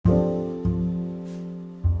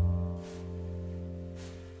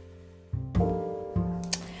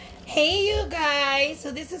Hey you guys,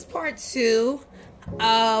 so this is part two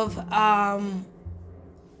of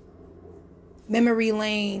Memory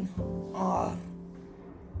Lane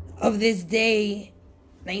of this day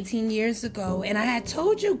 19 years ago. And I had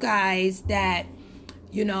told you guys that,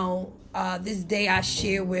 this day I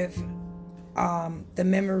share with the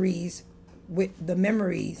memories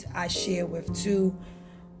I share with two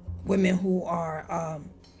women who are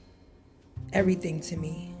everything to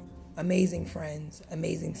me. Amazing friends,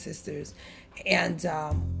 amazing sisters. And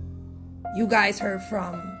you guys heard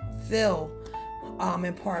from Phil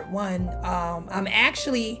in part one. I'm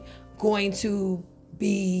actually going to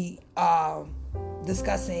be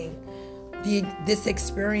discussing this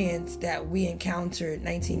experience that we encountered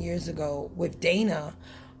 19 years ago with Dana,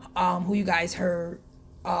 who you guys heard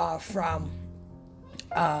from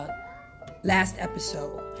last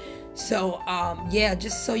episode. So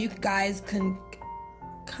just so you guys can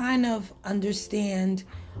kind of understand,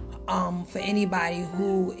 for anybody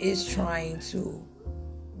who is trying to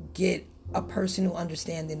get a personal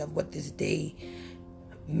understanding of what this day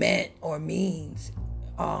meant or means,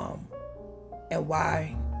 and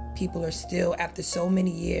why people are still, after so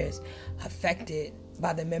many years, affected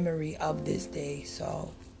by the memory of this day.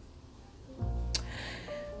 So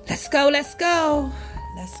let's go.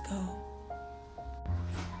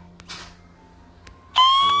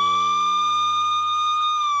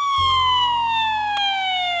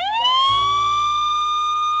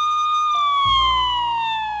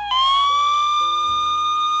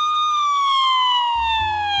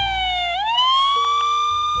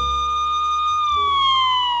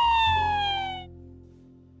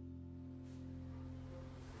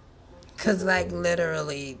 Because,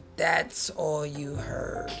 literally, that's all you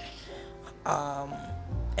heard.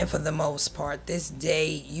 And for the most part, this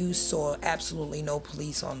day, you saw absolutely no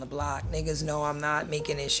police on the block. Niggas know I'm not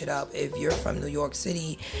making this shit up. If you're from New York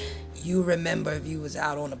City, you remember if you was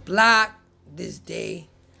out on the block this day.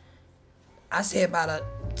 I say about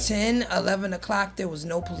 10, 11 o'clock, there was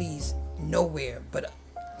no police nowhere but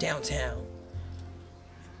downtown.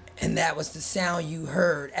 And that was the sound you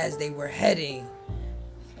heard as they were heading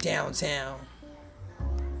downtown.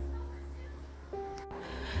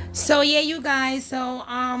 So you guys,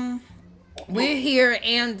 we're here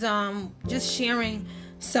and just sharing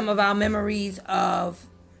some of our memories of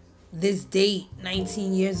this date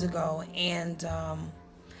 19 years ago. And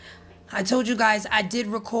I told you guys I did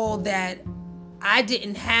recall that I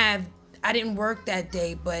didn't work that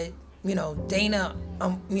day, but Dana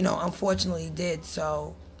unfortunately did.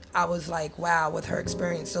 So I was like, wow, with her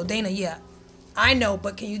experience. So Dana, I know,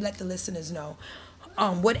 but can you let the listeners know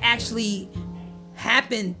what actually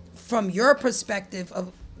happened from your perspective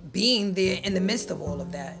of being there in the midst of all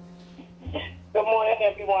of that? Good morning,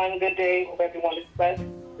 everyone. Good day. Hope everyone is blessed.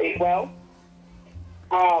 Stay well.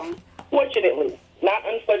 Fortunately, not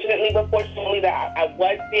unfortunately, but fortunately that I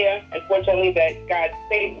was there, and fortunately that God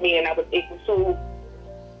saved me and I was able to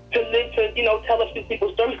live to, tell a few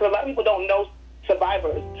people's stories, because a lot of people don't know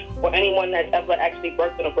survivors or anyone that's ever actually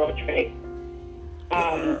worked in a World Trade.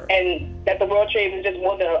 And that the World Trade was just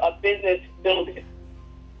more than a business building.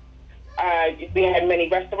 We had many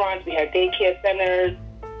restaurants, we had daycare centers.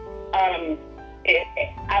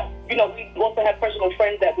 We also had personal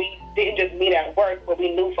friends that we didn't just meet at work, but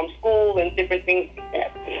we knew from school and different things like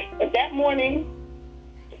that. But that morning,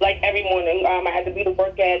 like every morning, I had to be to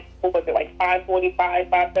work at, 5:45,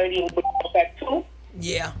 5:30, and we were at 2.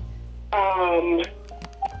 Yeah.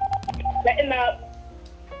 Setting up,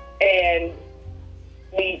 and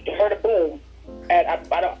we heard a boom. And I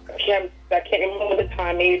can't remember the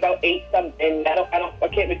time, maybe about 8 something. I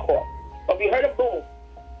can't recall. But we heard a boom.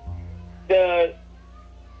 The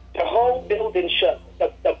whole building shook.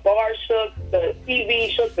 The bar shook, the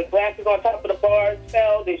TV shook, the glasses on top of the bars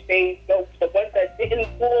fell. The ones that didn't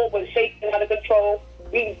fall was shaking out of control.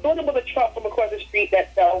 We thought it was a truck from across the street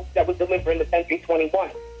that fell, that was delivering the Century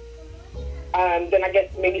 21. Then I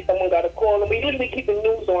guess maybe someone got a call, and we usually keep the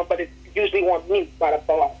news on, but it's usually on mute by the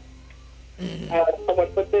bar. Someone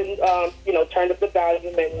put turned up the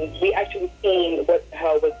volume, and we actually seen what the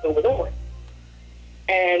hell was going on.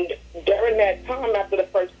 And during that time, after the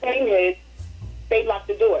first plane hit, they locked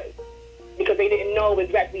the doors because they didn't know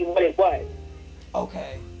exactly what it was.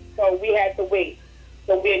 Okay. So we had to wait.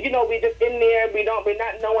 So we're just in there. We're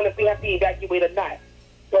not knowing if we have to evacuate or not.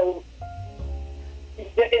 So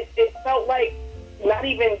it felt like not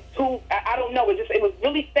even two. I don't know. It was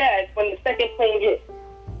really fast when the second plane hit.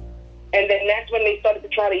 And then that's when they started to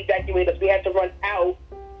try to evacuate us. We had to run out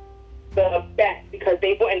the back because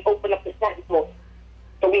they wouldn't open up the front door.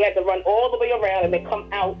 So we had to run all the way around and then come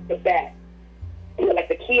out the back. Like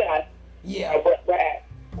the kiosk. Yeah. We're at.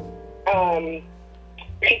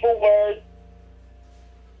 People were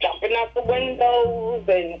jumping out the windows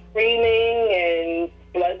and screaming, and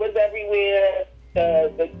blood was everywhere.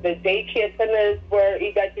 The daycare centers were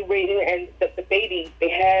evacuating, and the babies, they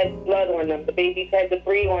had blood on them. The babies had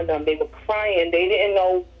debris on them. They were crying. They didn't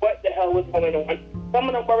know what the hell was going on. Some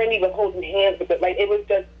of them weren't even holding hands with it. Like, it was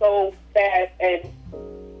just so fast, and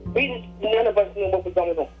none of us knew what was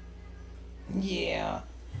going on. Yeah.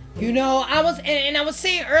 You know, I was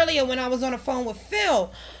saying earlier when I was on the phone with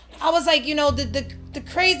Phil, I was like, you know, the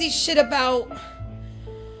crazy shit about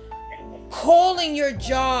calling your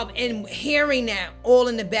job and hearing that all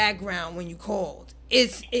in the background when you called.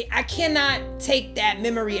 I cannot take that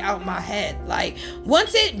memory out my head. Like,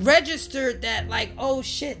 once it registered that, like, oh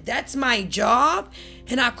shit, that's my job,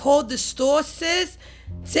 and I called the store, sis,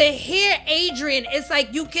 to hear Adrian, it's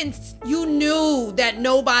like you knew that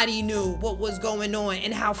nobody knew what was going on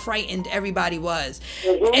and how frightened everybody was.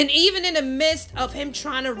 Mm-hmm. And even in the midst of him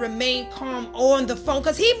trying to remain calm on the phone,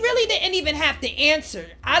 because he really didn't even have to answer.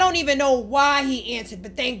 I don't even know why he answered,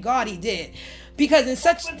 but thank God he did. Because it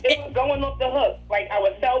was going off the hook, like our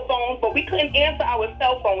cell phones, but we couldn't answer our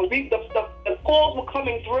cell phones. The calls were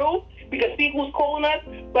coming through because people was calling us,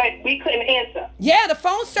 but we couldn't answer. Yeah, the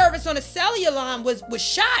phone service on the cellular line was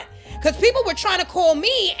shot because people were trying to call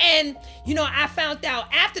me, and you know, I found out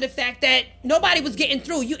after the fact that nobody was getting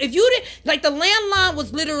through. If you didn't, like, the landline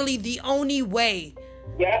was literally the only way.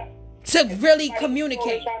 Yeah. To really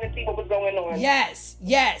communicate. Trying to see what was going on.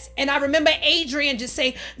 Yes. And I remember Adrian just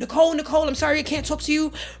saying, Nicole, I'm sorry I can't talk to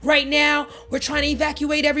you right now. We're trying to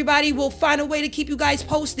evacuate everybody. We'll find a way to keep you guys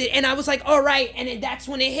posted. And I was like, all right. And then that's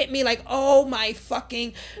when it hit me like, oh my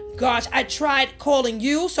fucking gosh. I tried calling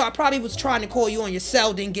you, so I probably was trying to call you on your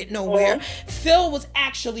cell, didn't get nowhere. Phil was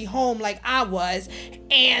actually home like I was.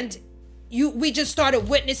 And we just started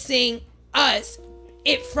witnessing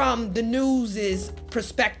it from the news's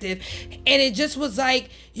perspective, and it just was like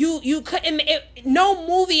you couldn't. No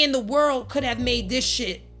movie in the world could have made this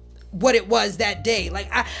shit what it was that day. Like,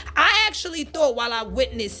 I actually thought while I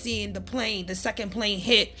witnessed seeing the second plane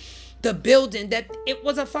hit the building, that it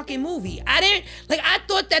was a fucking movie. I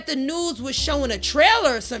thought that the news was showing a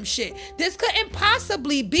trailer or some shit. This couldn't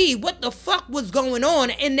possibly be what the fuck was going on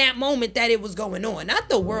in that moment that it was going on. Not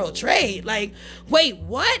the World Trade. Like, wait,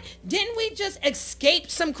 what? Didn't we just escape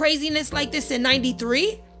some craziness like this in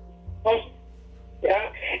 93?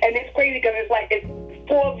 Yeah, and it's crazy because it's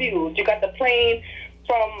four views. You got the plane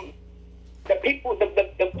from the people,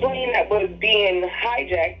 the plane that was being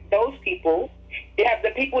hijacked, those people. You have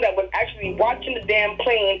the people that was actually watching the damn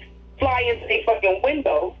plane fly into their fucking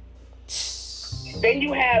window. Then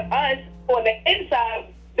you have us on the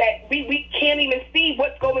inside that we can't even see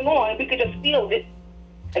what's going on. We could just feel it.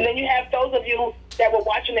 And then you have those of you that were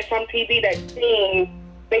watching it from TV that seen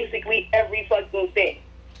basically every fucking thing.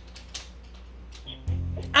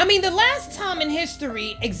 I mean, the last time in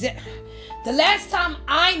history, the last time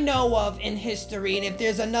I know of in history, and if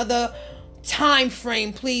there's another time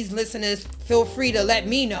frame, please, listeners, feel free to let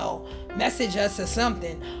me know, message us or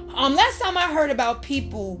something. Last time I heard about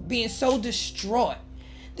people being so distraught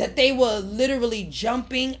that they were literally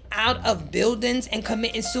jumping out of buildings and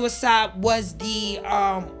committing suicide was the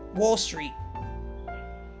Wall Street.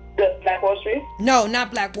 The Black Wall Street? No, not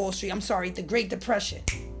Black Wall Street. I'm sorry, the Great Depression.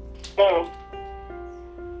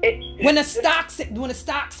 When the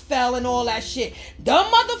stocks fell and all that shit. Them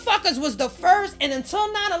motherfuckers was the first, and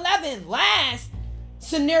until 9/11, last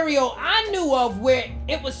scenario I knew of where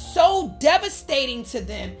it was so devastating to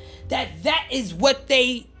them that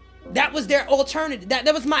was their alternative.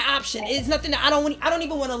 That was my option. It's nothing that I don't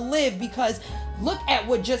even want to live, because look at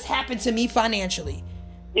what just happened to me financially.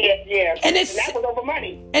 Yeah. And that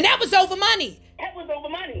was over money.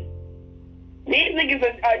 These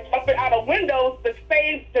niggas are jumping out of windows to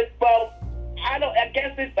save I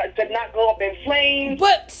guess it's to not go up in flames.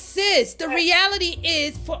 But sis, the reality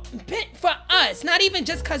is for us, not even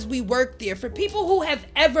just because we work there, for people who have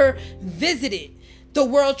ever visited the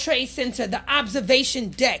World Trade Center, the observation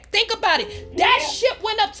deck, think about it. That shit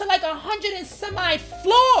went up to like 100 and some odd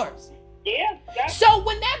floors. Yeah. So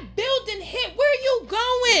when that building hit, where are you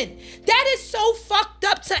going? That is so fucked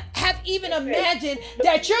up to have even imagined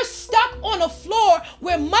that you're stuck on a floor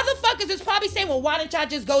where motherfuckers is probably saying, well, why don't y'all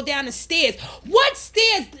just go down the stairs? What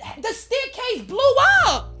stairs? The staircase blew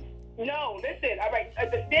up. No, listen, all right,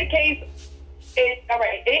 the staircase, it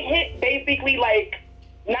hit basically like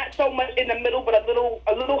not so much in the middle, but a little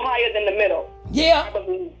higher than the middle. Yeah. I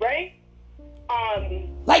believe, right?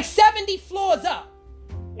 Like 70 floors up.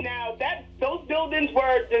 Now, those buildings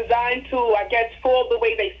were designed to, I guess, fall the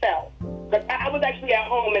way they fell. Because I was actually at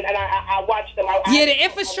home and I watched them. Yeah, the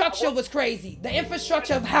infrastructure was crazy. The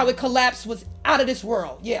infrastructure of how it collapsed was out of this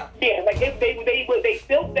world. Yeah. Yeah, like if they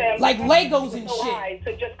built them like Legos and so shit high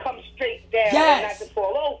to just come straight down and Yes. not to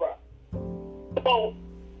fall over. So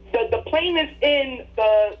the plane is in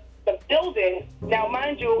the building. Now,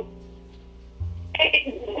 mind you,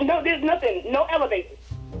 no, there's nothing, no elevators.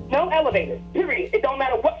 No elevator, period. It don't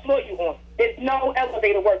matter what floor you on. There's no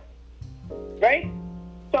elevator work, right?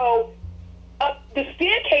 So the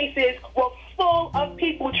staircases were full of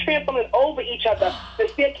people trampling over each other. The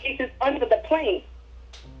staircases under the plane.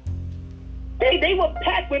 They were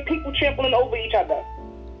packed with people trampling over each other.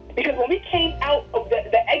 Because when we came out of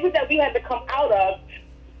the exit that we had to come out of,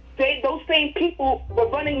 those same people were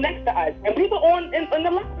running next to us. And we were in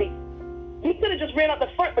the lobby. We could have just ran out the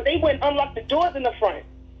front, but they wouldn't unlock the doors in the front.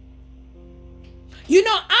 You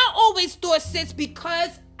know, I always thought, sis,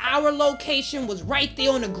 because our location was right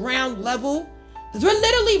there on the ground level, because we're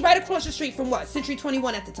literally right across the street from what? Century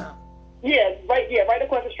 21 at the time. Yeah, right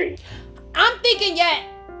across the street. I'm thinking,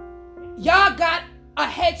 y'all got a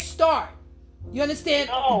head start. You understand?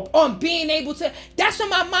 Oh. On being able to. That's what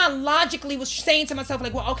my mind logically was saying to myself,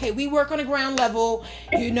 like, well, okay, we work on the ground level.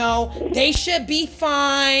 You know, they should be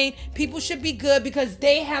fine. People should be good because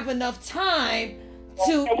they have enough time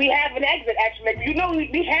to. And we have an exit, actually. You know,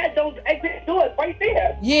 we had those exit doors right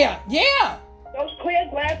there. Yeah. Those clear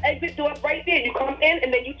glass exit doors right there. You come in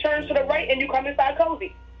and then you turn to the right and you come inside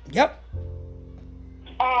Cozy. Yep.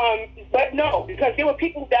 But no, because there were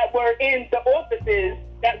people that were in the offices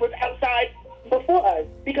that was outside before us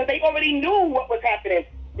because they already knew what was happening.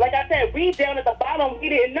 Like I said, we down at the bottom, we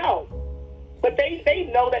didn't know. But they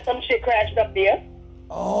know that some shit crashed up there.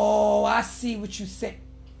 Oh, I see what you said.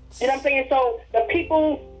 You know what I'm saying? So the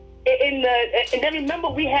people and then remember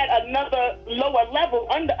we had another lower level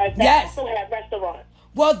under us that also had restaurants.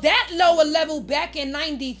 Well, that lower level back in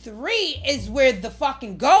 93 is where the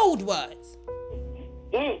fucking gold was.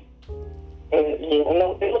 And you don't know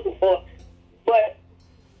what they're looking for. But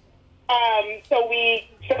so we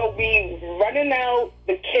running out,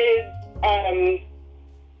 the kids,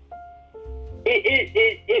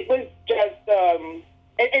 it was just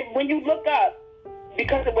and when you look up,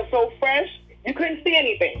 because it was so fresh, you couldn't see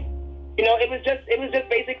anything. You know, it was just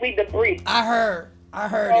basically debris. I heard. So,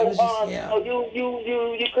 It was just, yeah. So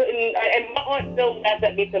you couldn't, and my aunt still laughs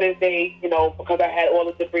at me to this day, you know, because I had all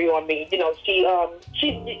the debris on me. You know, she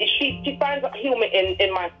finds humor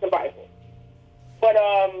in my survival. But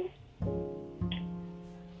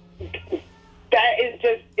that is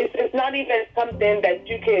just, it's not even something that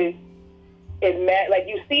you can imagine. Like,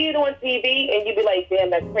 you see it on TV and you be like, damn,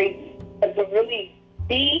 that's crazy. But to really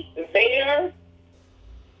be there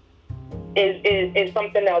is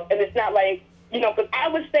something else. And it's not like, you know, because I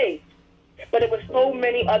was safe, but it was so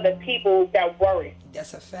many other people that weren't.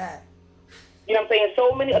 That's a fact. You know what I'm saying?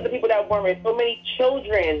 So many other people that weren't. So many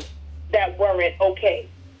children that weren't okay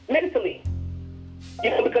mentally.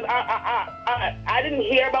 You know, because I didn't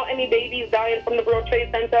hear about any babies dying from the World Trade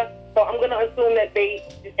Center, so I'm gonna assume that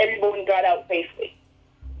everyone got out safely.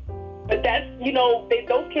 But that's, you know,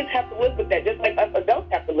 those kids have to live with that, just like us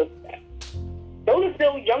adults have to live with that. Those are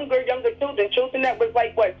still younger children that was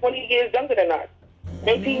like, what, 20 years younger than us,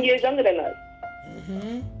 19 years younger than us.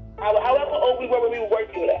 However old we were when we were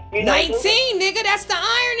working with us. You know 19, nigga, that's the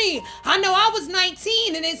irony. I know I was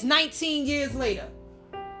 19 and it's 19 years later.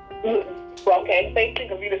 Well, okay, same thing,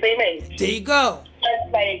 because we're the same age. There you go.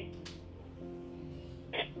 That's like,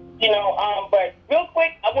 you know, but real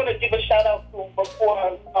quick, I want to give a shout out to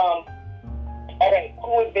before, all right, who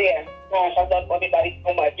was there? Gosh, I love everybody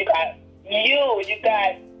so much. You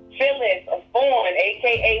got Phyllis, Vaughn,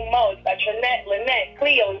 a.k.a. Mo, you got Trinette, Lynette,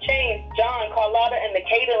 Cleo, James, John, Carlotta, and the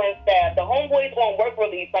catering staff. The homeboys on work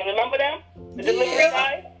release. Remember them? The delivery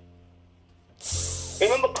guys?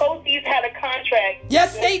 Remember Cozy's had a contract.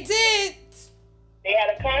 Yes, they did. They had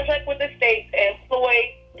a contract with the state to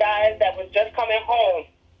employ guys that was just coming home.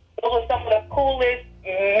 Those were some of the coolest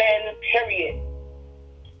men, period.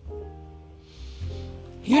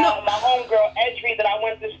 You know, my homegirl, Edry, that I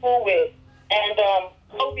went to school with. And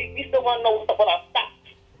Cozy, we still want to know what's up with our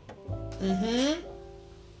stocks.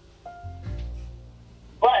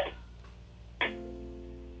 But,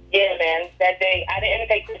 yeah, man, that day, I didn't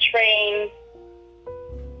take the train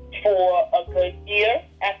for a good year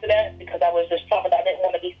after that because I was just troubled. I didn't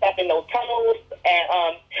want to be stuck in those tunnels.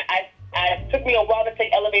 And it took me a while to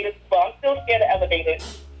take elevators, but I'm still scared of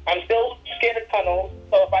elevators. I'm still scared of tunnels.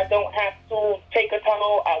 So if I don't have to take a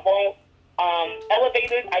tunnel, I won't.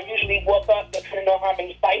 Elevators, I usually walk up depending on how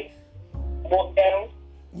many sites. Walk down.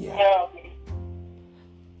 yeah.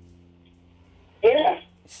 Yeah.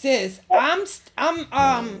 sis, I'm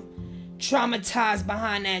traumatized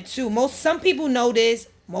behind that too. Some people know this.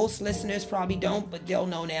 Most listeners probably don't, but they'll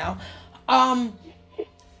know now. I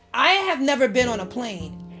have never been on a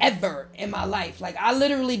plane ever in my life. Like, I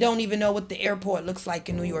literally don't even know what the airport looks like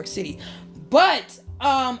in New York City. But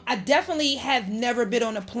I definitely have never been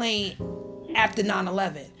on a plane after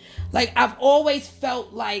 9/11. Like, I've always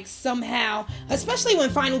felt like somehow, especially when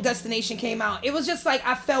Final Destination came out, it was just like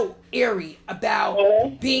I felt eerie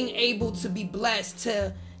about being able to be blessed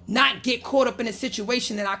to not get caught up in a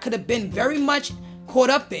situation that I could have been very much caught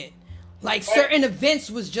up in. Like, certain events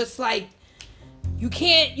was just like, you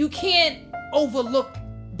can't overlook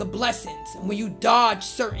the blessings when you dodge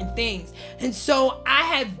certain things. And so I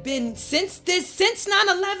have been, since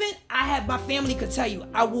 9/11, my family could tell you,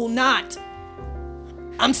 I'm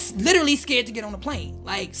literally scared to get on a plane.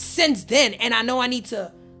 Like, since then. And I know I need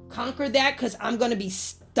to conquer that because I'm going to be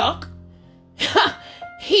stuck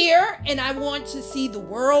here and I want to see the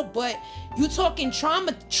world. But you talking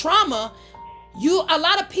trauma, a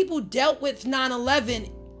lot of people dealt with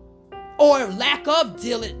 9/11 or lack of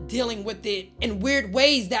dealing with it in weird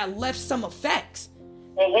ways that left some effects.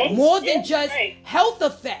 More than just health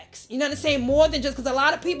effects. You know what I'm saying? More than just, because a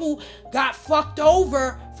lot of people got fucked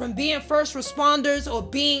over from being first responders or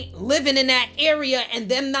living in that area and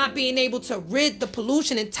them not being able to rid the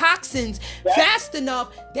pollution and toxins fast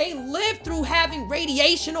enough. They lived through having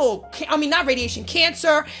radiation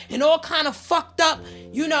cancer and all kind of fucked up,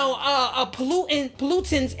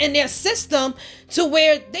 pollutants in their system to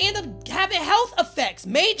where they end up having health effects,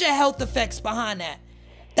 major health effects behind that.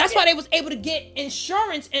 That's why they was able to get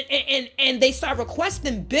insurance and they start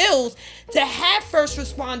requesting bills to have first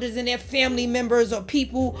responders and their family members or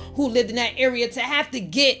people who lived in that area to have to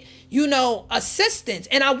get, assistance.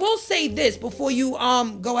 And I will say this before you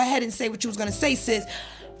go ahead and say what you was gonna say, sis.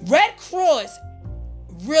 Red Cross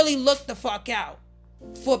really looked the fuck out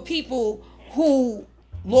for people who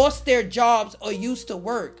lost their jobs or used to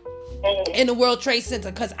work in the World Trade Center.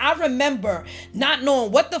 Because I remember not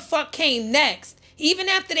knowing what the fuck came next. Even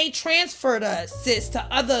after they transferred us, sis, to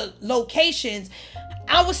other locations,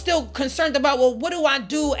 I was still concerned about, well, what do I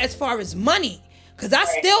do as far as money? Because I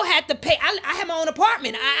still had to pay. I had my own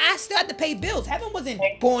apartment. I still had to pay bills. Heaven wasn't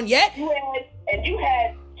born yet. You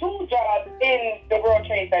had 2 jobs in the World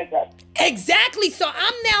Trade Center. Exactly. So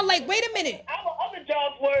I'm now like, wait a minute. Our other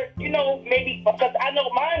jobs were, maybe, because I know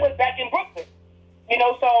mine was back in Brooklyn.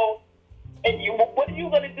 So... what are you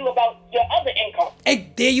going to do about your other income? And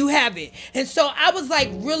there you have it. And so I was like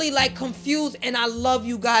really like confused, and I love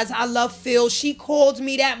you guys. I love Phil. She called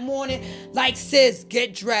me that morning like, sis,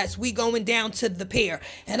 get dressed. We going down to the pier.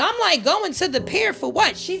 And I'm like, going to the pier for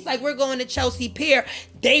what? She's like, we're going to Chelsea Pier.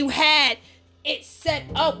 They had it set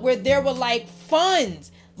up where there were like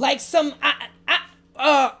funds, like some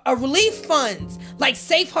relief funds, like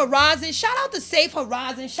Safe Horizon. Shout out to Safe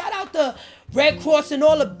Horizon. Shout out to Red Cross and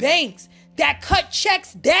all the banks that cut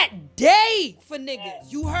checks that day for niggas.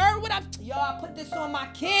 You heard what I put this on my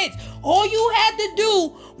kids. All you had to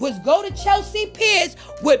do was go to Chelsea Piers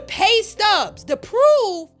with pay stubs to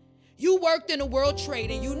prove you worked in the World Trade.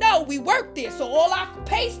 And we worked there. So all our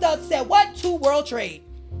pay stubs said what? To World Trade.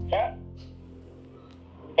 Yeah.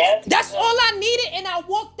 That's all I needed. And I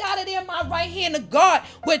walked out of there, my right hand of God,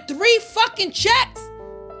 with 3 fucking checks.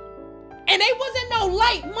 And they wasn't no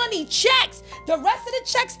light money checks. The rest of the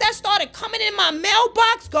checks that started coming in my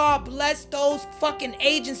mailbox, God bless those fucking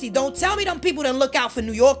agencies. Don't tell me them people didn't look out for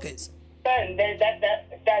New Yorkers. That's when they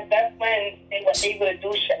were able to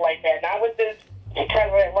do shit like that. Now with this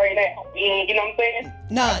president right now, you know what I'm saying?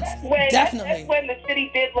 No, definitely. That's when the city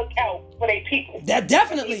did look out for their people. That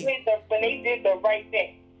definitely. When they did the right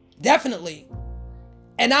thing. Definitely.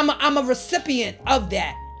 And I'm a recipient of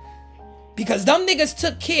that. Because them niggas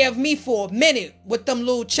took care of me for a minute with them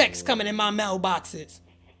little checks coming in my mailboxes.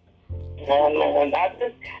 No, I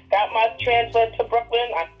just got my transfer to Brooklyn.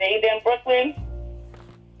 I stayed in Brooklyn.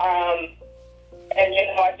 And,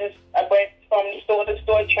 I went from store to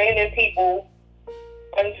store training people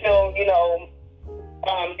until,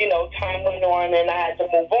 time went on and I had to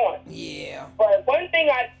move on. Yeah. But one thing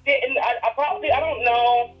I don't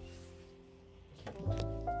know.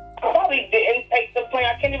 I probably didn't take the plane.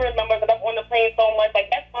 I can't even remember because I'm on the plane so much.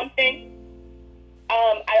 Like, that's one thing.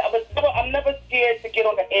 I'm never scared to get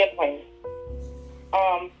on the airplane.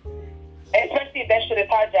 Especially if that shit is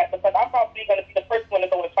hijacked, because I'm probably going to be the first one to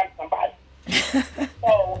go and fight somebody.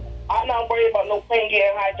 So I'm not worried about no plane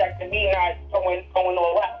getting hijacked and me not going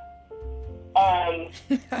all out.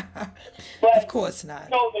 But of course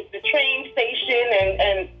not. The train station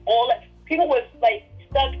and all that. People was like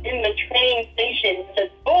stuck in the train station. The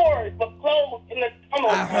doors were closed in the tunnel.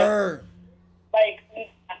 I heard. Like,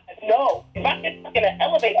 no. If I get stuck in an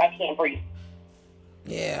elevator, I can't breathe.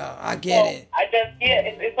 Yeah, I get it.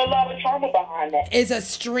 It's a lot of trauma behind that. It's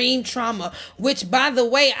extreme trauma, which, by the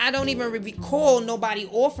way, I don't even recall nobody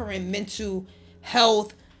offering mental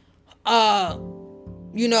health,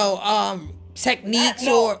 techniques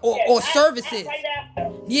or services.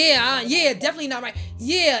 Yeah, definitely not right.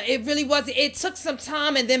 Yeah, it really wasn't. It took some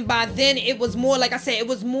time, and then by then it was more, like I said, it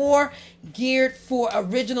was more geared for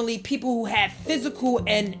originally people who had physical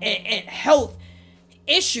and health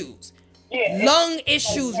issues. Yeah, lung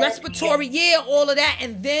issues, respiratory, all of that.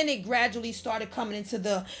 And then it gradually started coming into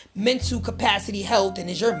the mental capacity health, and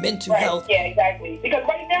is your mental health. Yeah, exactly. Because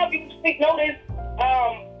right now, if you take notice,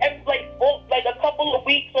 every, like a couple of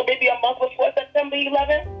weeks or maybe a month before September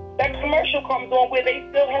 11th, that commercial comes on where they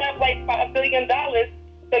still have like $5 billion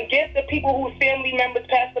to give the people whose family members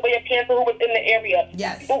passed away of cancer who was in the area.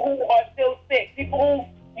 Yes. People who are still sick. People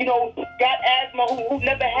who, got asthma, who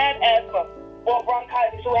never had asthma. Or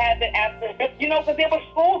bronchitis, who had the asthma. Because there were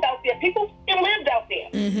schools out there. People still lived out there.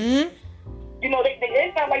 Mm-hmm.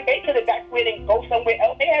 It's not like they could evacuate and go somewhere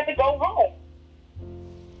else. They had to go home.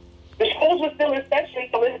 The schools were still in session,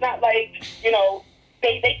 so it's not like,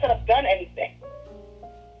 they could have done anything.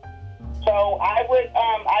 So I would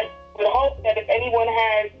hope that if anyone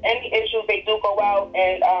has any issues, they do go out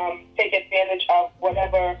and take advantage of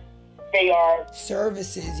whatever they are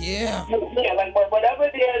services. Yeah, like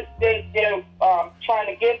whatever they're trying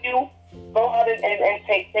to give you, go out and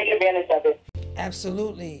take advantage of it.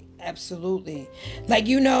 Absolutely. Like,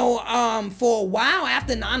 for a while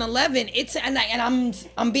after 9/11, it's and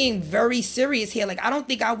I'm being very serious here. Like, I don't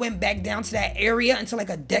think I went back down to that area until like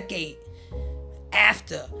a decade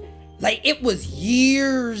after. Like, it was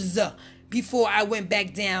years before I went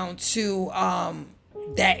back down to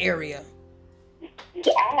that area.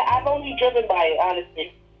 I've only driven by it,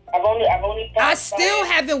 honestly. I've only. I still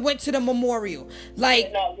haven't went to the memorial.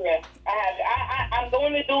 Like, no, yeah, I have. I'm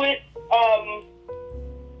going to do it.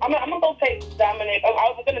 I'm gonna go take Dominic. I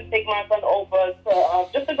was gonna take my son over to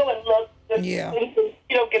just to go and look.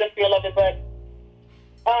 Get a feel of it. But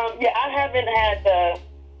I haven't had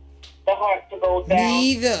the heart to go down.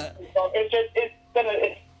 Me either. So it hits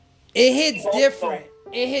different.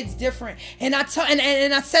 It hits different. And I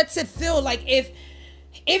said to Phil, like, if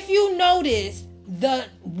you notice, the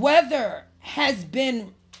weather has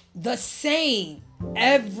been the same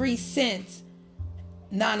ever since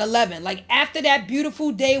 9/11. Like, after that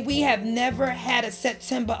beautiful day, we have never had a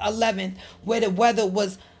September 11th where the weather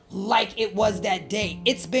was like it was that day.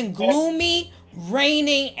 It's been gloomy,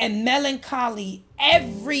 raining, and melancholy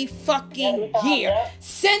every fucking year.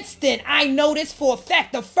 Since then, I noticed for a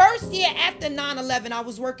fact, the first year after 9/11, I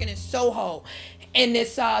was working in Soho in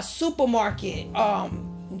this supermarket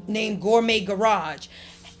named Gourmet Garage.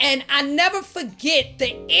 And I never forget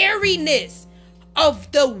the airiness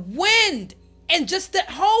of the wind and just the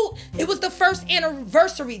whole, it was the first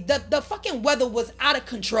anniversary. The fucking weather was out of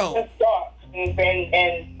control. It's dark and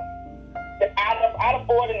out of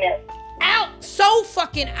ordinary. So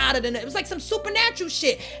fucking out of the net. It was like some supernatural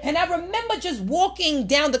shit. And I remember just walking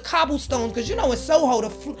down the cobblestones, because in Soho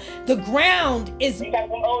the ground is. You got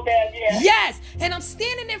some old ass, yeah. Yes, and I'm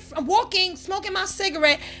standing there, I'm walking, smoking my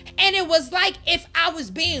cigarette, and it was like if I was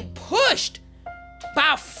being pushed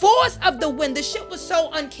by force of the wind. The shit was so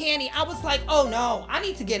uncanny. I was like, oh no, I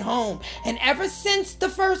need to get home. And ever since the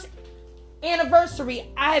first anniversary,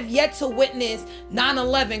 I have yet to witness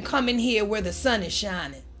 9/11 coming here where the sun is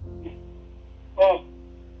shining.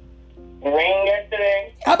 It rained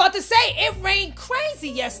yesterday. I'm about to say, it rained crazy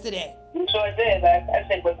yesterday. Sure it did. That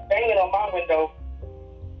shit was banging on my window.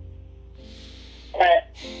 But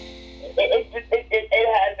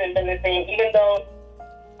it hasn't been the same, even though.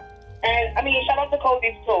 And I mean, shout out to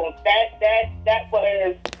Cody's too. That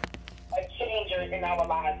was a changer in our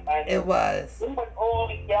lives. It was. We were all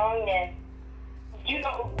young and just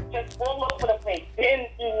all over the place. Didn't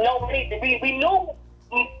know anything. We knew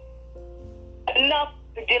enough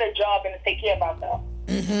to get a job and to take care of ourselves.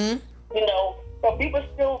 Mm-hmm. But we were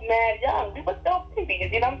still mad young. We were still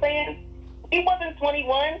babies. You know what I'm saying? We wasn't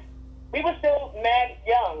 21. We were still mad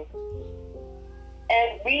young,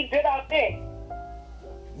 and we did our thing.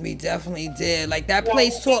 We definitely did. Like, that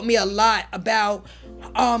place taught me a lot about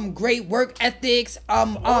great work ethics,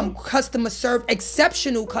 customer service,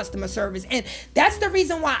 exceptional customer service. And that's the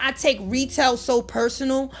reason why I take retail so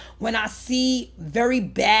personal when I see very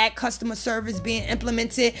bad customer service being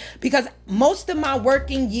implemented, because most of my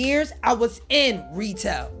working years I was in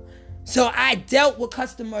retail. So I dealt with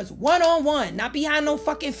customers one-on-one, not behind no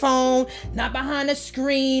fucking phone, not behind a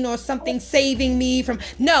screen or something saving me from.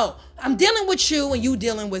 No, I'm dealing with you and you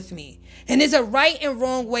dealing with me. And there's a right and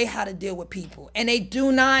wrong way how to deal with people. And they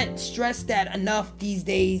do not stress that enough these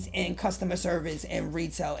days in customer service and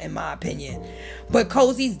retail, in my opinion. But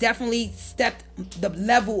Cozy's definitely stepped the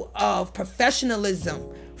level of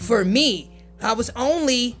professionalism for me. I was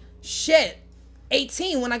only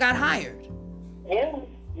 18 when I got hired. Yeah.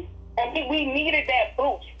 And we needed that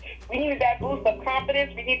boost. We needed that boost of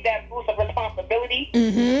confidence. We needed that boost of responsibility.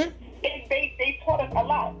 Mm-hmm. They taught us a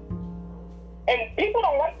lot. And people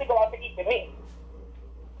don't like to go out to eat with me.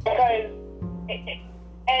 Because,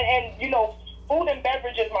 and you know, food and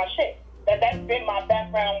beverage is my shit. That's been my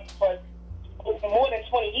background for more than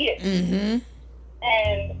 20 years. Mm-hmm.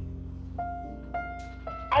 And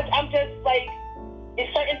I'm just like,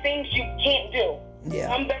 there's certain things you can't do.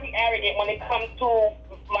 Yeah. I'm very arrogant when it comes to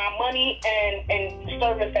my money and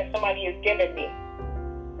service that somebody is giving me.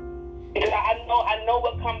 Because I know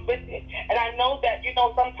what comes with it. And I know that, you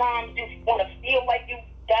know, sometimes you want to feel like you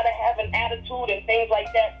got to have an attitude and things like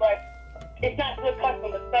that, but it's not good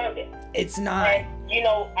customer service. It's not. And, you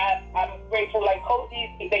know, I'm grateful, like Cozy's,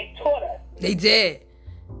 they taught us. They did.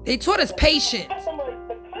 They taught us patience.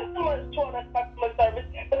 The customers taught us customer service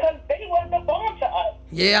because they wasn't born to us.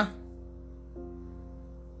 Yeah.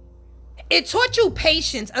 It taught you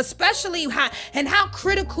patience, especially how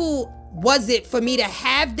critical was it for me to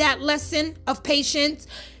have that lesson of patience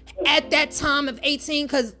at that time of 18?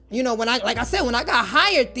 Because, you know, when I got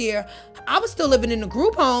hired there, I was still living in a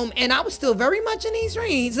group home and I was still very much in these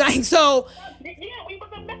rings. Like, so. Yeah, we was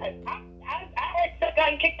a mess. I had just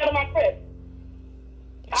gotten kicked out of my crib.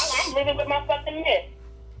 I'm living with my fucking mess.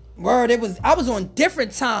 Word, I was on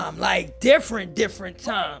different time, like different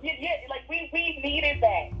time. Yeah, like we needed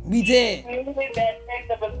that. We did. We needed that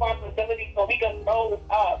sense of responsibility so we could grow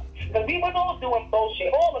up. Because we was all doing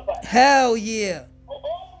bullshit, all of us. Hell yeah.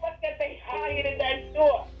 All of us that they hired in that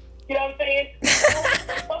store. You know what I'm saying?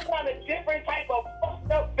 Some kind of different type of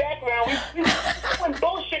fucked up background. We were doing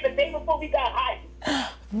bullshit the day before we got hired.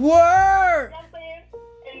 Word. You know what I'm saying?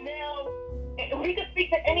 And now, we can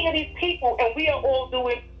speak to any of these people and we are all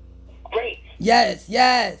doing great. Yes.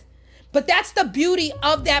 But that's the beauty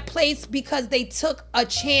of that place, because they took a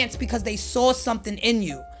chance, because they saw something in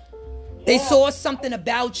you. They saw something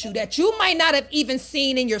about you that you might not have even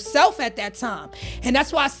seen in yourself at that time. And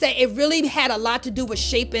that's why I say it really had a lot to do with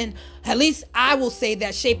shaping, at least I will say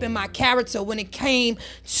that, shaping my character when it came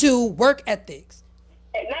to work ethics.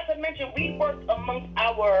 And not to mention, we worked amongst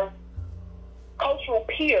our cultural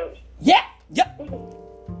peers. Yeah. There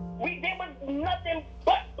was nothing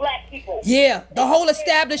but black people. Yeah, the whole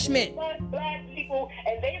establishment. Black people,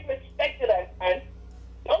 and they respected us. And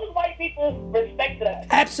those white people respected us.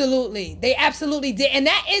 Absolutely. They absolutely did. And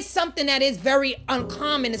that is something that is very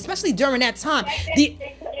uncommon, especially during that time.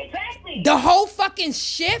 Exactly. The whole fucking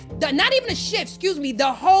shift, not even a shift, excuse me,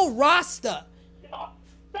 the whole roster. Son,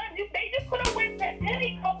 they just could have went to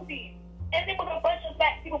any Cozy's, and there was a bunch of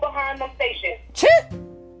black people behind them stations.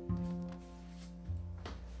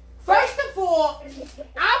 First of all,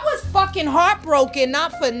 I was fucking heartbroken,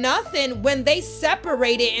 not for nothing, when they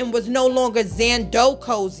separated and was no longer Zando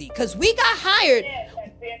Cozy. Because we got hired. Yes,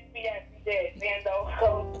 we did. Zando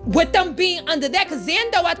Cozy. With them being under that, because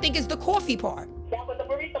Zando, I think, is the coffee part. That was the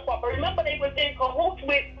barista part. But remember, they was in cahoots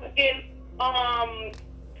with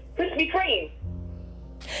Krispy Kreme.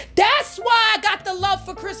 That's why I got the love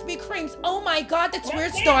for Krispy Kremes. Oh my God, that's where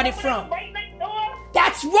it started from. Right next door.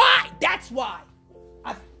 That's right. That's why.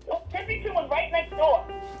 Krispy Kreme was right next door.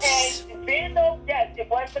 And Zando, yes, it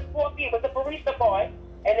was the coffee, it was the barista part.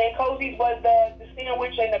 And then Cozy's was the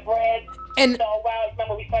sandwich and the bread. And so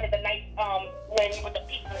remember we started the night menu with the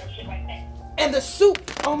pizza and shit like that. And the soup.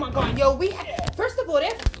 Oh my God, yo, we had, first of all,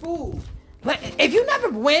 that food. Like, if you never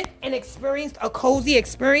went and experienced a Cozy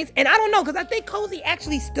experience, and I don't know, because I think Cozy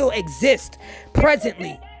actually still exists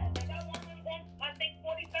presently. I think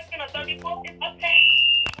 42nd or 34th is uptown.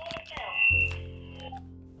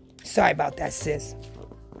 Sorry about that, sis.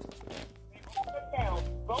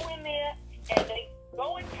 Go in there and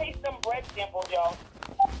go and taste some bread samples, y'all.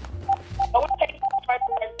 Go and taste some bread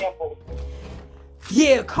samples.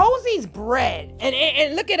 Yeah, Cozy's bread.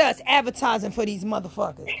 And look at us advertising for these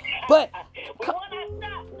motherfuckers. But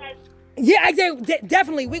yeah,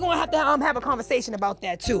 definitely. We're gonna have to have a conversation about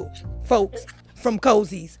that too, folks, from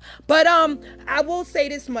Cozy's. But I will say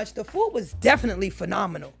this much: the food was definitely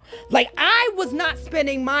phenomenal. Like, I was not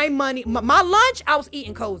spending my money. My lunch, I was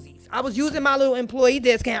eating Cozy's. I was using my little employee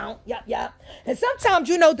discount. Yep. And sometimes,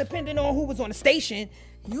 you know, depending on who was on the station,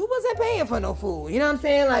 you wasn't paying for no food. You know what I'm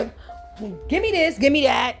saying? Like, give me this, give me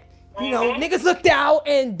that. You know, niggas looked out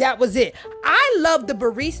and that was it. I love the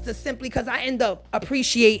barista simply because I end up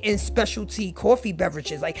appreciating specialty coffee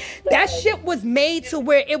beverages. Like, that shit was made to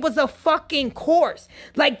where it was a fucking course.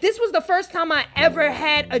 Like, this was the first time I ever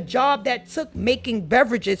had a job that took making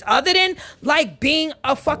beverages other than, like, being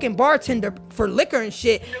a fucking bartender for liquor and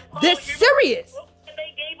shit. This serious.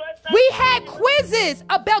 We had quizzes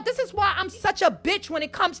about, this is why I'm such a bitch when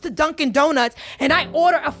it comes to Dunkin' Donuts and I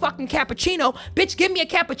order a fucking cappuccino. Bitch, give me a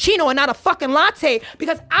cappuccino and not a fucking latte,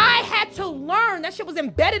 because I had to learn, that shit was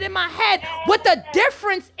embedded in my head, what the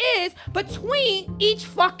difference is between each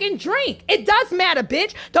fucking drink. It does matter,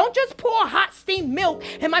 bitch. Don't just pour hot steamed milk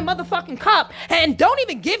in my motherfucking cup and don't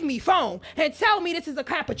even give me foam and tell me this is a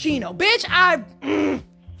cappuccino. Bitch,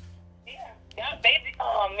 Yeah, baby.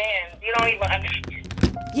 Oh, man. You don't even understand.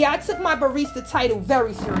 Yeah, I took my barista title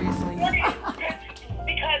very seriously.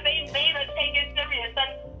 Because they made us take it serious.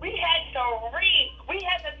 And we had to read. We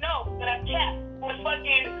had to know that a cap was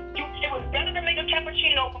fucking, it was better to make a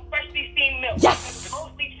cappuccino with freshly steamed milk. Yes!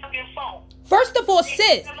 Mostly fucking foam. First of all, sis.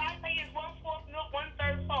 The latte is 1/4 milk,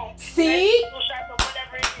 1/3 foam. See? Shots or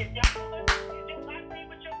whatever it is. Just latte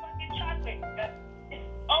with your fucking chocolate.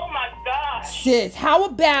 Oh my God. Sis, how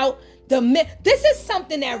about this is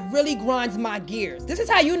something that really grinds my gears. This is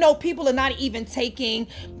how you know people are not even taking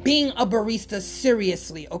being a barista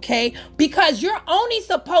seriously, okay? Because you're only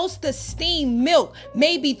supposed to steam milk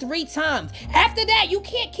maybe 3 times. After that, you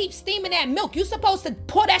can't keep steaming that milk. You're supposed to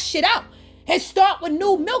pour that shit out and start with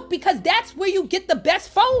new milk, because that's where you get the best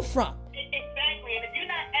foam from. Exactly. And if you're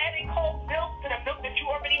not adding cold milk to the milk that you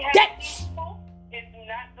already have, it's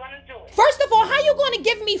not going to do it. First of all, how you going to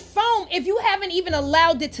give me foam if you haven't even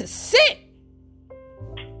allowed it to sit?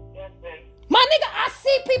 My nigga, I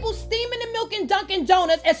see people steaming the milk in Dunkin'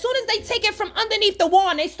 Donuts. As soon as they take it from underneath the wall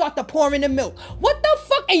and they start to pour in the milk. What the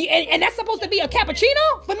fuck? And that's supposed to be a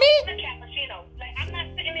cappuccino for me? It's a cappuccino. Like, I'm not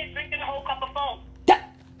sitting there drinking a whole cup of foam. I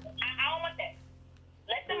don't want that.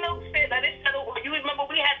 Let the milk sit. Let it settle. You remember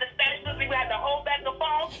we had the spatulas. We had the whole bag of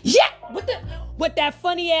foam. Yeah, with that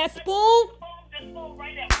funny ass spoon. Foam just fall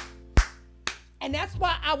right out. And that's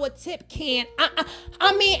why our tip can.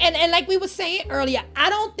 I mean, and like we were saying earlier, I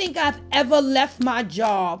don't think I've ever left my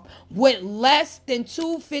job with less than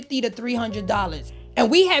 $250 to $300. And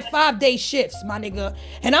we had 5-day shifts, my nigga.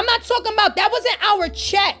 And I'm not talking about, that wasn't our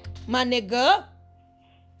check, my nigga.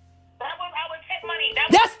 That was our tip money.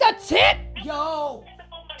 That's the tip, yo.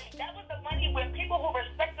 That was the money where people who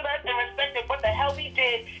respected us and respected what the hell we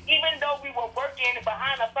did, even though we were working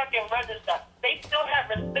behind a fucking register, they still have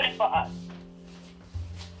respect for us.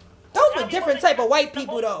 Those were different type of white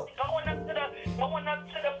people, though. Going up to the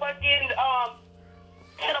fucking to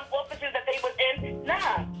the offices that they was in.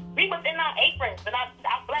 Nah, we was in our aprons and our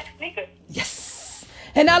black sneakers. Yes,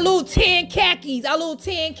 and our little tan khakis.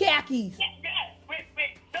 Yes, we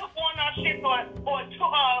still on our shit or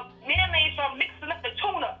mayonnaise from mixing up the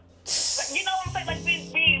tuna. Like, you know what I'm saying? Like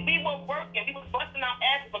we were working, we was busting our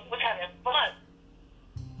asses, but we was having fun.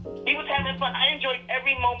 We was having fun. I enjoyed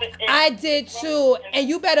every moment. I did too. And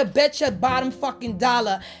you better bet your bottom fucking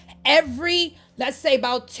dollar. Every, let's say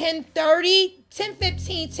about 10:30,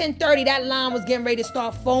 10:15, 10:30, that line was getting ready to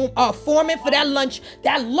start forming for that lunch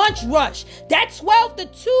rush. That 12 to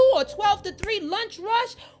 2 or 12 to 3 lunch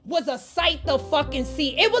rush was a sight to fucking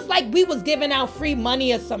see. It was like we was giving out free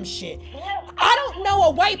money or some shit. I don't know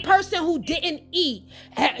a white person who didn't eat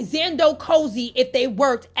at Zando Cozy if they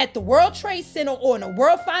worked at the World Trade Center or in the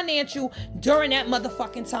World Financial during that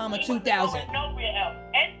motherfucking time of 2000. Nowhere else.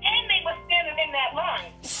 And they were standing in that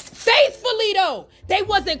line. Faithfully though, they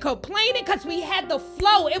wasn't complaining because we had the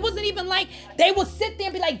flow. It wasn't even like they would sit there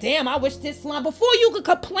and be like, damn, I wish this line. Before you could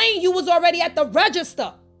complain, you was already at the register.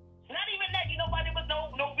 Not even that, you know why there was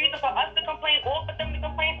no reason for us to complain or for them to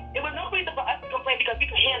complain? There was no reason for us to complain because we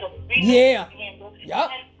could handle it. Yeah. Yep.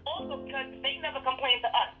 And also because they never complained to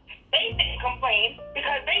us. They didn't complain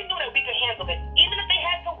because they knew that we could handle it, even if they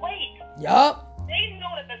had to wait. Yup. They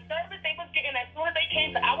knew that the service they was getting, as soon as they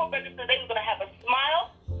came to our register, they were going to have a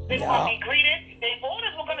smile. They were going to be greeted. Their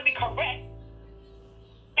orders were going to be correct.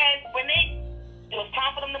 And when it was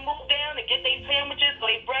time for them to move down and get their sandwiches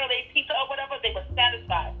or their bread or their pizza or whatever, they were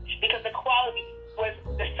satisfied because the quality was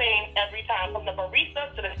the same every time. From the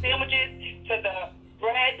barista to the sandwiches to the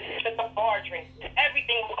bread to the bar drink.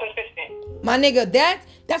 Everything was consistent. My nigga,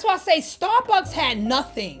 that's why I say Starbucks had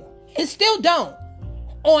nothing, and still don't,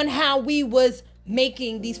 on how we was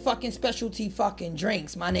making these fucking specialty fucking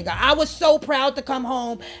drinks, my nigga. I was so proud to come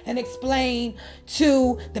home and explain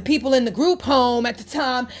to the people in the group home at the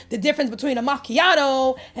time the difference between a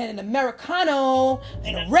macchiato and an Americano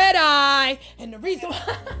and a red eye and the reason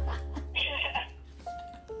why.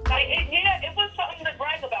 Like, it was something to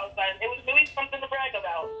brag about, son. It was really something to brag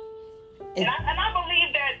about. And I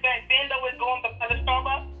believe that Bando is going because of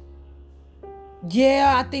Starbucks.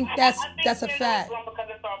 Yeah, I think that's a Bando fact. is going because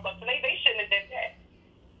of Starbucks. So they shouldn't have did that.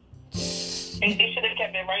 They should have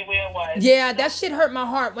kept it right where it was. Yeah, that shit hurt my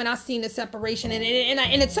heart when I seen the separation, and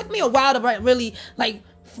it took me a while to really like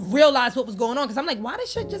realize what was going on, because I'm like, why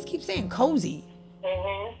does shit just keep saying cozy?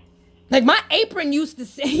 Mm-hmm. Like, my apron used to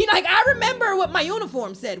say, like, I remember what my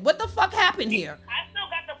uniform said. What the fuck happened here? I still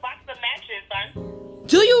got the box of matches, son.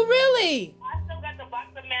 Do you really? I still got the box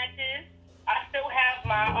of matches. I still have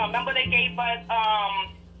my, remember they gave us,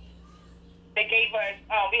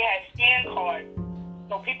 we had scan cards.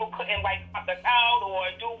 So people couldn't, like, pop us out or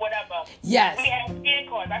do whatever. Yes. We had scan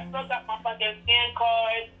cards. I still got my fucking scan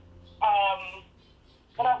cards.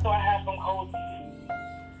 What else do I have from Cozy?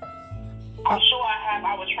 I'm sure I have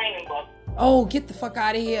our training book. Oh, get the fuck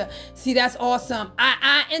out of here. See, that's awesome.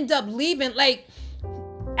 I end up leaving, like,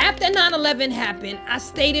 after 9/11 happened, I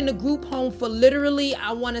stayed in the group home for literally,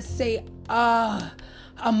 I want to say,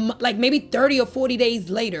 like maybe 30 or 40 days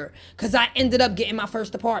later, because I ended up getting my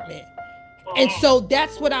first apartment. And so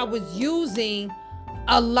that's what I was using.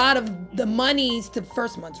 A lot of the monies to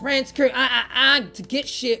first month's rent, to get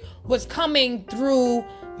shit was coming through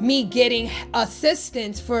me getting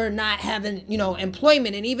assistance for not having,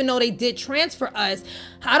 employment. And even though they did transfer us,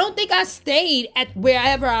 I don't think I stayed at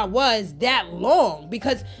wherever I was that long,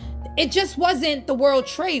 because it just wasn't the World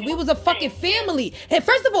Trade. We was a fucking family. And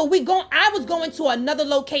first of all, I was going to another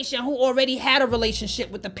location who already had a relationship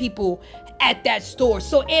with the people at that store.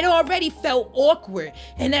 So it already felt awkward.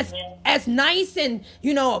 And as nice and,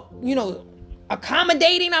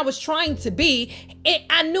 accommodating I was trying to be,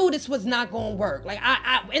 I knew this was not going to work. Like,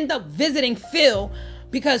 I ended up visiting Phil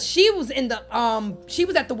because she was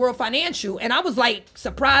at the World Financial, and I was like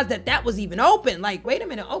surprised that was even open. Like, wait a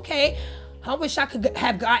minute, okay. I wish I could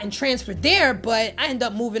have gotten transferred there, but I end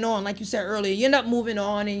up moving on. Like you said earlier, you end up moving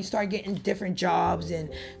on and you start getting different jobs and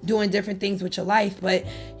doing different things with your life. But,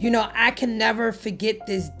 I can never forget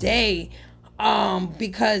this day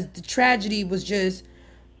because the tragedy was just...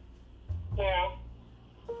 Yeah.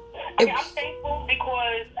 I'm thankful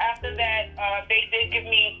because after that, they did give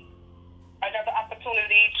me another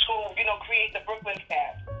opportunity to, create the Brooklyn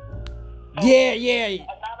cab. So yeah. A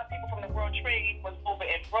lot of people from the World Trade was over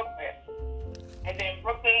in Brooklyn. And then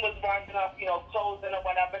Brooklyn was winding up, closing or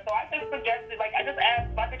whatever. So I just suggested, I just asked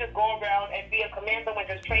if I could just go around and be a commando and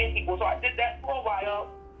just train people. So I did that for a while.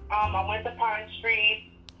 I went to Pine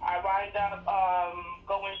Street. I wound up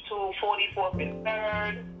going to 44th and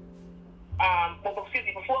 3rd.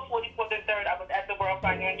 Before 44th and 3rd, I was at the World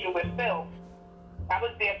Financial with Phil. I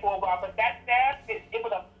was there for a while, but that staff, it was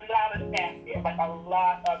a lot of staff there, a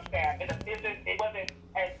lot of staff. It wasn't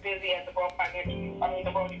as busy as the World Financial,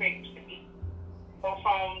 the World Trade used to be. So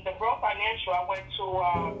from the World Financial, I went to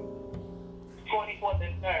 44th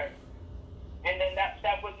and 3rd. And then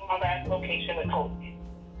that was my last location with Cozy.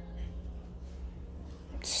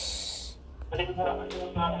 But it was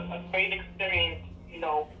a great experience,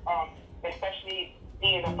 especially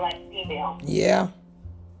being a black female. Yeah.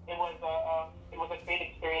 It was a great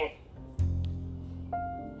experience.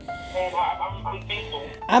 And I'm thankful.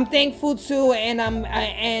 I'm thankful too, and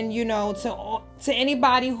to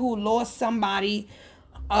anybody who lost somebody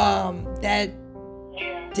that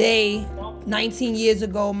day 19 years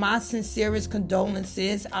ago, my sincerest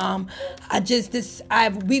condolences. I've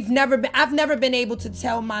never been able to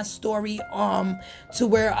tell my story to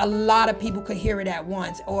where a lot of people could hear it at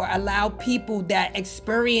once, or allow people that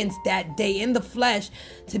experience that day in the flesh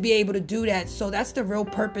to be able to do that. So that's the real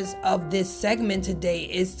purpose of this segment today,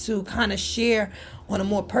 is to kind of share on a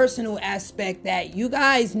more personal aspect that you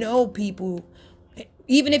guys know people.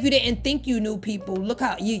 Even if you didn't think you knew people, look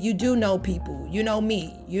how you do know people. You know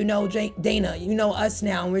me, you know Dana, you know us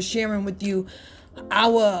now, and we're sharing with you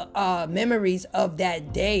our memories of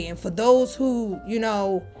that day. And for those who,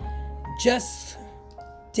 just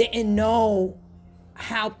didn't know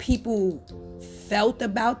how people felt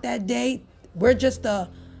about that day, we're just a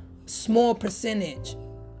small percentage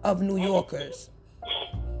of New Yorkers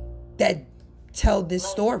that tell this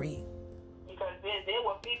story. Because there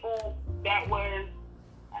were people that was,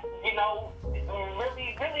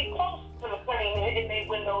 really, really close to the plane, hitting their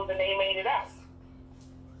windows, and they made it out.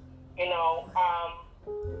 I know how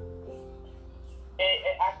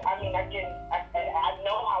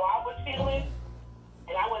I was feeling,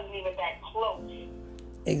 and I wasn't even that close.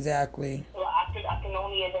 Exactly. So I can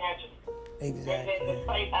only imagine. Exactly. And then it's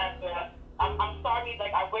like, I'm sorry,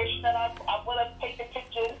 I wish that I would have taken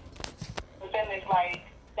pictures, then it's like,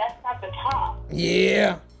 that's not the time.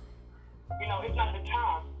 Yeah. It's not the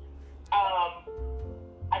time.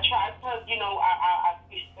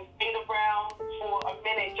 we stayed around for a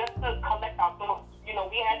minute just to collect our thoughts.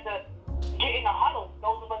 We had to get in a huddle,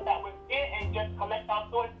 those of us that were there, and just collect our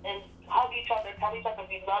thoughts and hug each other, tell each other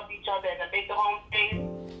we love each other, and to make the home safe.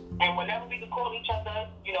 And whenever we could call each other,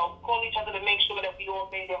 to make sure that we all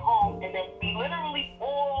made it home. And then we literally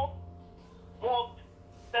all walked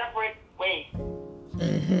separate ways.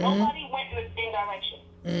 Mm-hmm. Nobody went in the same direction.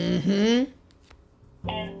 Mm-hmm.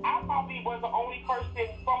 And I probably was the only person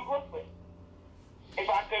from Brooklyn, if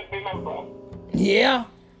I could remember. Yeah.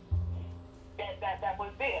 That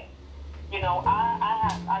was there.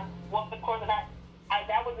 I walked across, and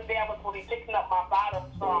that was the day I was really picking up my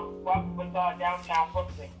bottoms from Rock Bazaar downtown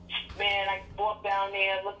Brooklyn. Man, I walked down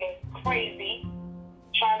there looking crazy,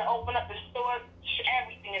 trying to open up the store.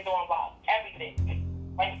 Everything is on lock. Everything.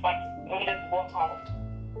 Like, let me just walk home.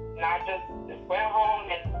 And I just went home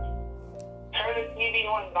and turned the TV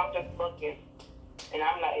on, and I'm just looking. And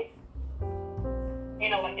I'm like,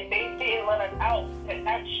 if they didn't let us out,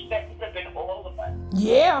 that could have been all of us.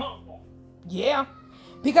 Yeah. Yeah.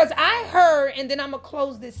 Because I heard, and then I'm going to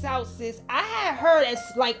close this out, sis. I had heard as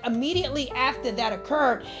immediately after that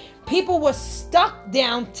occurred, people were stuck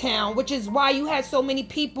downtown, which is why you had so many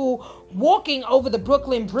people walking over the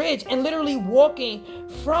Brooklyn Bridge and literally walking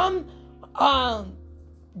from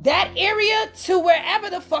that area to wherever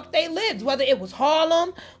the fuck they lived, whether it was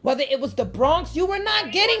Harlem, whether it was the Bronx. You were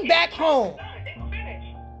not getting back home.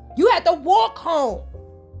 You had to walk home.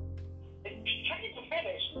 The trains were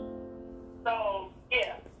finished. So,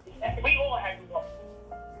 yeah, we all had to walk.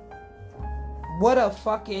 What a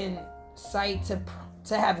fucking sight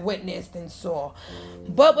to have witnessed and saw.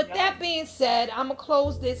 But with that being said, I'm going to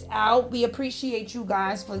close this out. We appreciate you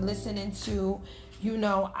guys for listening to,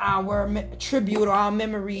 our tribute or our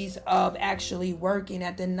memories of actually working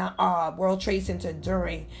at the World Trade Center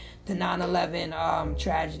during the 9/11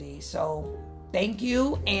 tragedy. So thank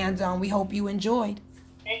you, and we hope you enjoyed.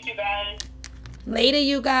 Thank you, guys. Later,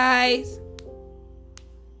 you guys.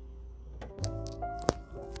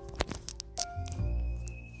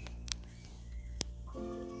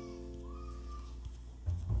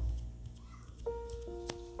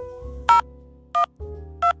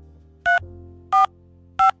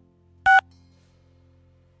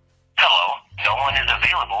 Hello, no one is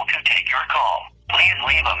available to take your call. Please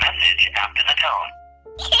leave a message after the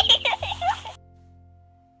tone.